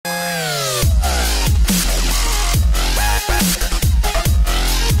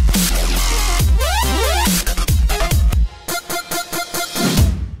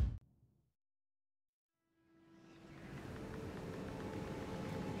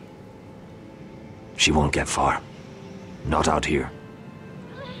She won't get far. Not out here.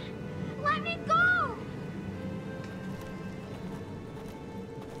 Let me go!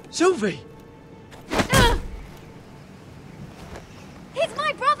 Sylvie! He's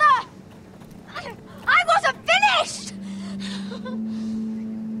my brother! I wasn't finished!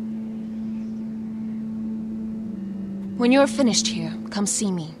 When you're finished here, come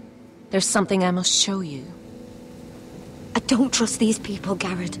see me. There's something I must show you. I don't trust these people,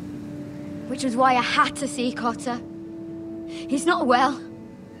 Gared. Which was why I had to see Cotter. He's not well.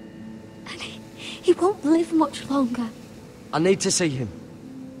 And he won't live much longer. I need to see him.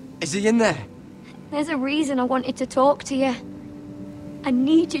 Is he in there? There's a reason I wanted to talk to you. I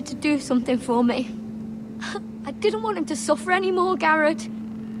need you to do something for me. I didn't want him to suffer anymore, Gared.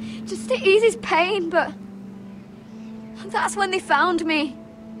 Just to ease his pain, but... that's when they found me.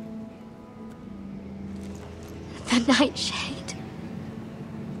 The Nightshade.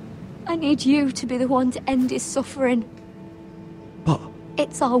 I need you to be the one to end his suffering. But...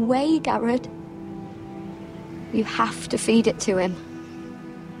 it's our way, Gared. You have to feed it to him.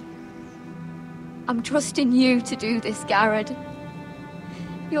 I'm trusting you to do this, Gared.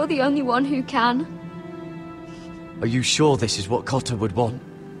 You're the only one who can. Are you sure this is what Cotter would want?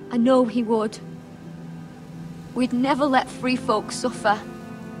 I know he would. We'd never let free folk suffer.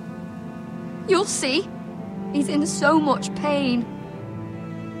 You'll see. He's in so much pain.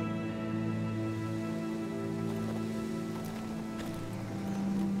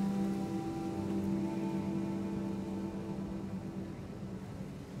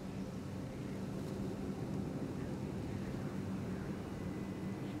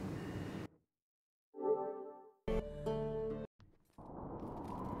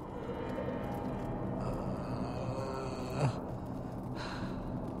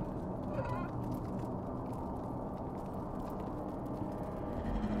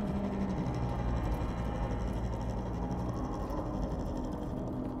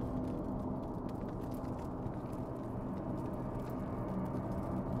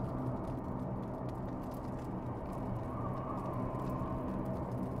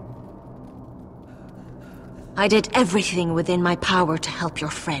 I did everything within my power to help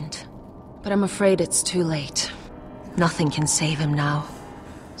your friend. But I'm afraid it's too late. Nothing can save him now.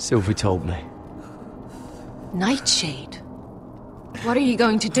 Sylvie told me. Nightshade? What are you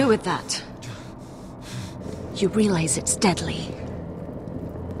going to do with that? You realize it's deadly.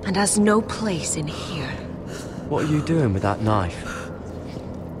 And has no place in here. What are you doing with that knife?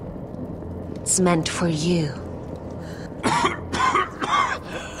 It's meant for you.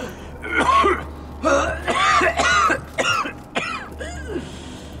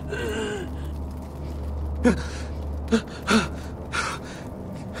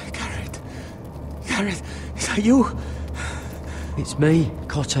 Gared, is that you? It's me,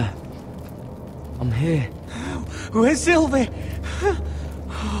 Cotter. I'm here. Where's Sylvie? I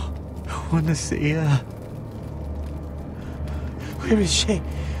want to see her. Where is she?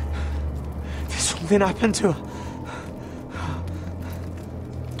 Did something happen to her?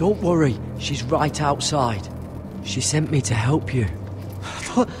 Don't worry, she's right outside. She sent me to help you.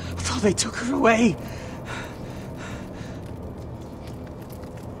 I thought they took her away.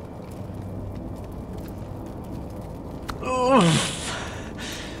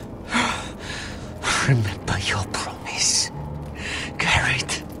 Remember your promise,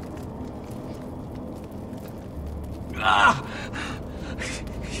 Gared.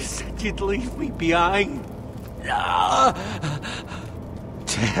 You said you'd leave me behind. To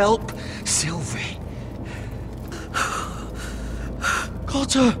help Sylvie.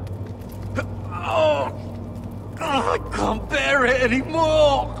 Cotter! I can't bear it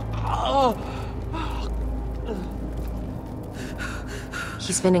anymore.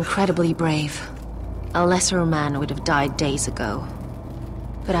 He's been incredibly brave. A lesser man would have died days ago.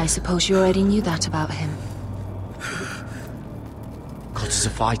 But I suppose you already knew that about him. Cotter's a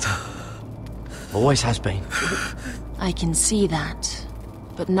fighter. Always has been. I can see that.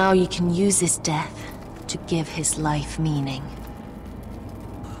 But now you can use his death to give his life meaning.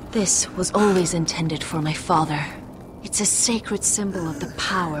 This was always intended for my father. It's a sacred symbol of the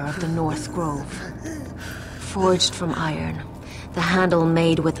power of the North Grove. Forged from iron, the handle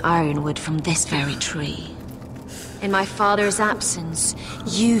made with ironwood from this very tree. In my father's absence,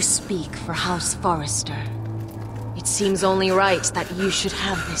 you speak for House Forrester. It seems only right that you should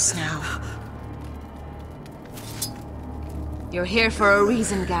have this now. You're here for a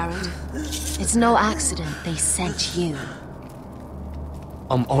reason, Gared. It's no accident they sent you.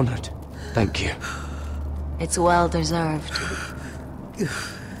 I'm honored. Thank you. It's well deserved.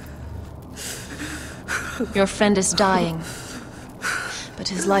 Your friend is dying. but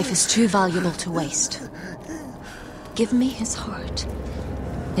his life is too valuable to waste. Give me his heart.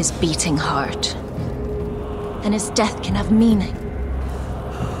 His beating heart. And his death can have meaning.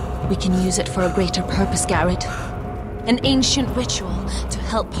 We can use it for a greater purpose, Gared. An ancient ritual to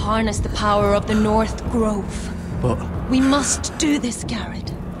help harness the power of the North Grove. But... We must do this,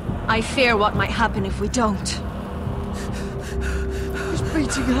 Gared. I fear what might happen if we don't. his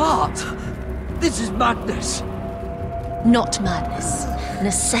beating heart! This is madness! Not madness.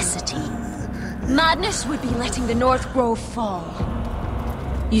 Necessity. Madness would be letting the North Grove fall.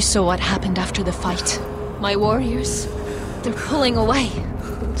 You saw what happened after the fight. My warriors, they're pulling away.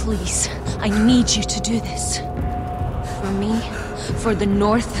 Please, I need you to do this. For me, for the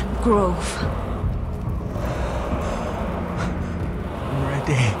North Grove. I'm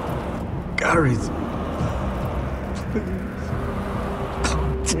ready. Gared. Please.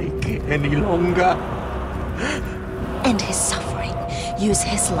 Can't take it any longer. End his suffering. Use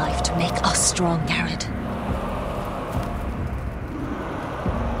his life to make us strong, Gared.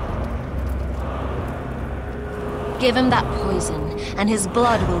 Give him that poison, and his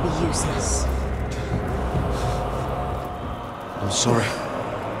blood will be useless. I'm sorry,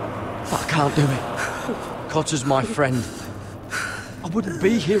 but I can't do it. Cotter's my friend. I wouldn't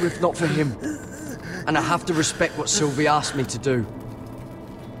be here if not for him. And I have to respect what Sylvie asked me to do.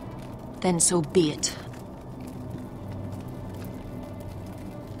 Then so be it.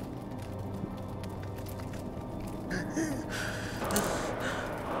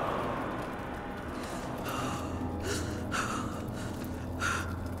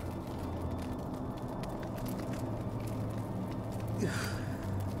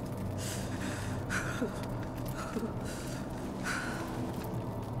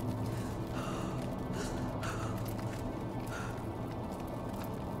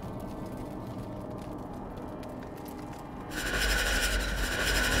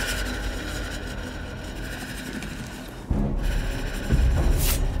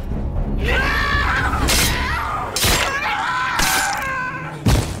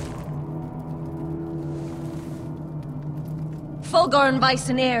 Fulgorn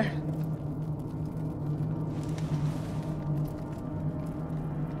Bison Air.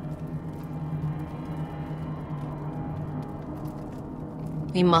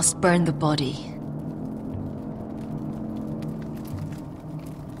 We must burn the body.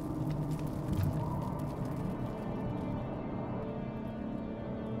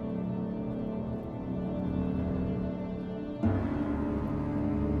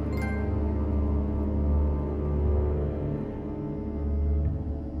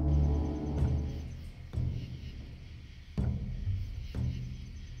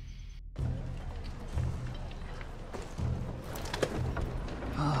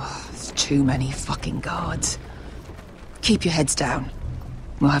 Too many fucking guards. Keep your heads down.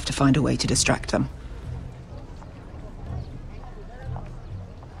 We'll have to find a way to distract them.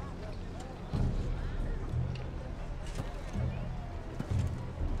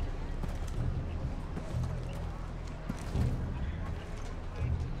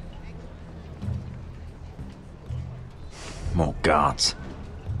 More guards.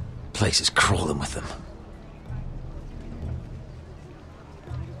 Place is crawling with them.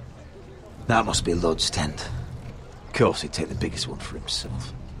 That must be Lud's tent. Of course, he'd take the biggest one for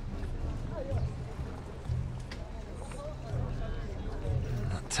himself.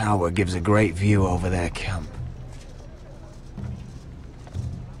 That tower gives a great view over their camp.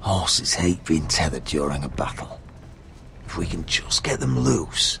 Horses hate being tethered during a battle. If we can just get them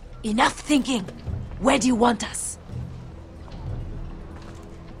loose... Enough thinking! Where do you want us?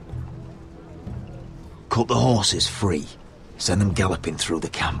 Cut the horses free. Send them galloping through the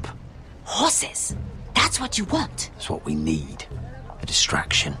camp. Horses? That's what you want? That's what we need. A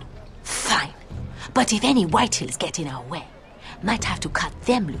distraction. Fine. But if any Whitehills get in our way, might have to cut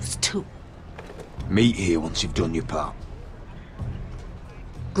them loose too. Meet here once you've done your part.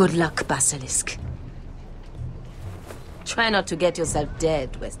 Good luck, Basilisk. Try not to get yourself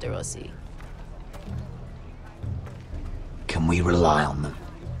dead, Westerosi. Can we rely on them?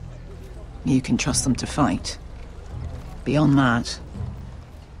 You can trust them to fight. Beyond that...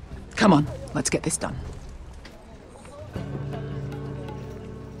 Come on, let's get this done.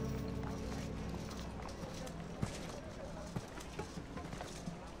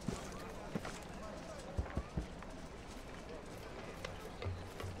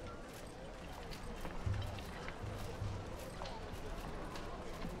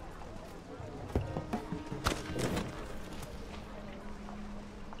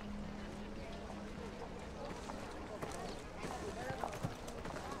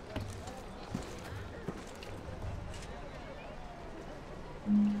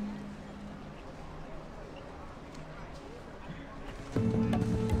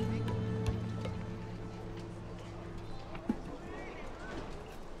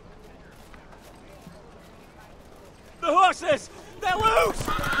 loose!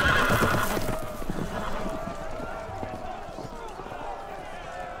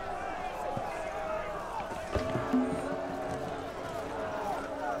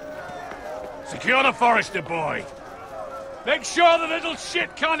 Secure the Forester boy. Make sure the little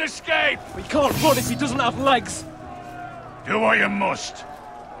shit can't escape. We can't run if he doesn't have legs. Do what you must.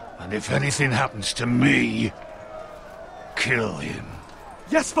 And if anything happens to me, kill him.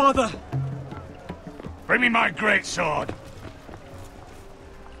 Yes, father. Bring me my greatsword.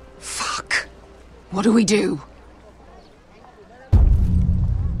 Fuck. What do we do?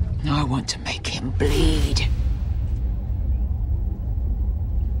 I want to make him bleed.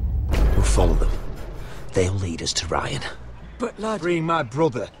 We'll follow them. They'll lead us to Ryan. But lad... Freeing my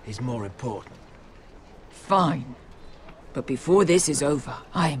brother is more important. Fine. But before this is over,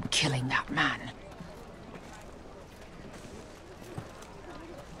 I am killing that man.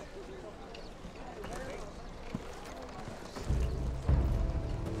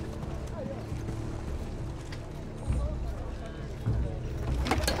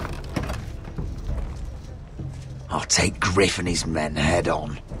 I'll take Gryff and his men head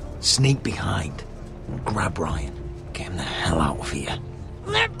on. Sneak behind. And grab Ryan. Get him the hell out of here.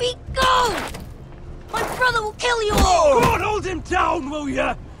 Let me go! My brother will kill you all! Oh, God, hold him down, will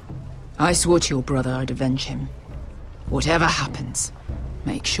ya? I swore to your brother I'd avenge him. Whatever happens,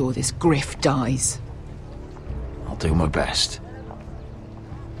 make sure this Gryff dies. I'll do my best.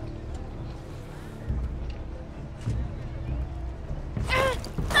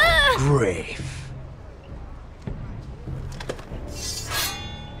 Gryff.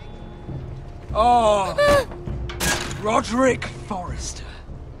 Oh, Rodrik Forrester.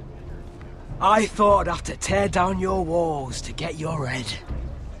 I thought I'd have to tear down your walls to get your head.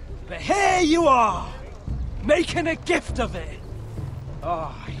 But here you are, making a gift of it.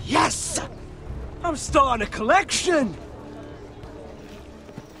 Oh, yes! I'm starting a collection!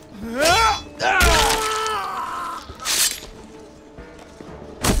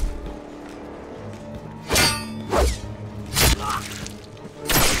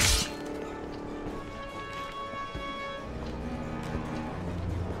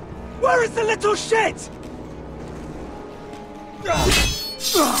 Where is the little shit?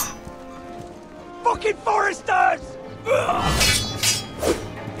 Fucking Foresters!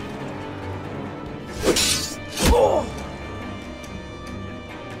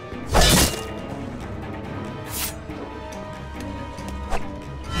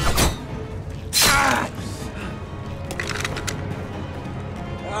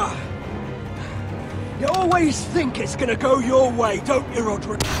 You always think it's gonna go your way, don't you,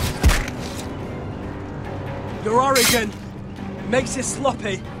 Rodrik? You're arrogant. Makes it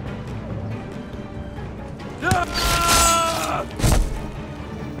sloppy.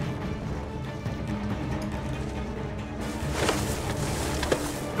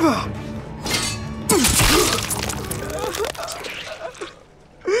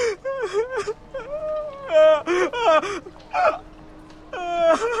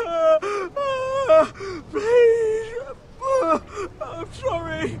 Please. I'm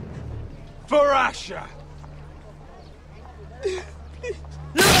sorry. For Asher.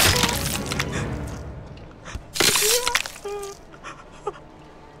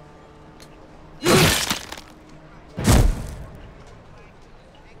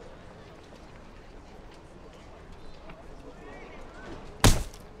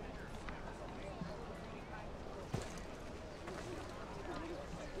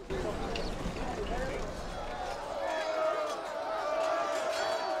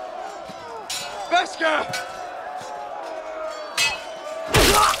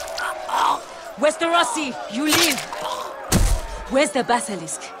 Westerosi, you live! Where's the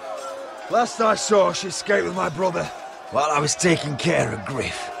basilisk? Last I saw, she escaped with my brother. While I was taking care of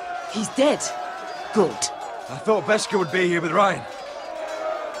Gryff. He's dead. Good. I thought Beskha would be here with Ryan.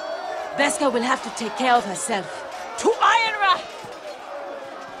 Beskha will have to take care of herself.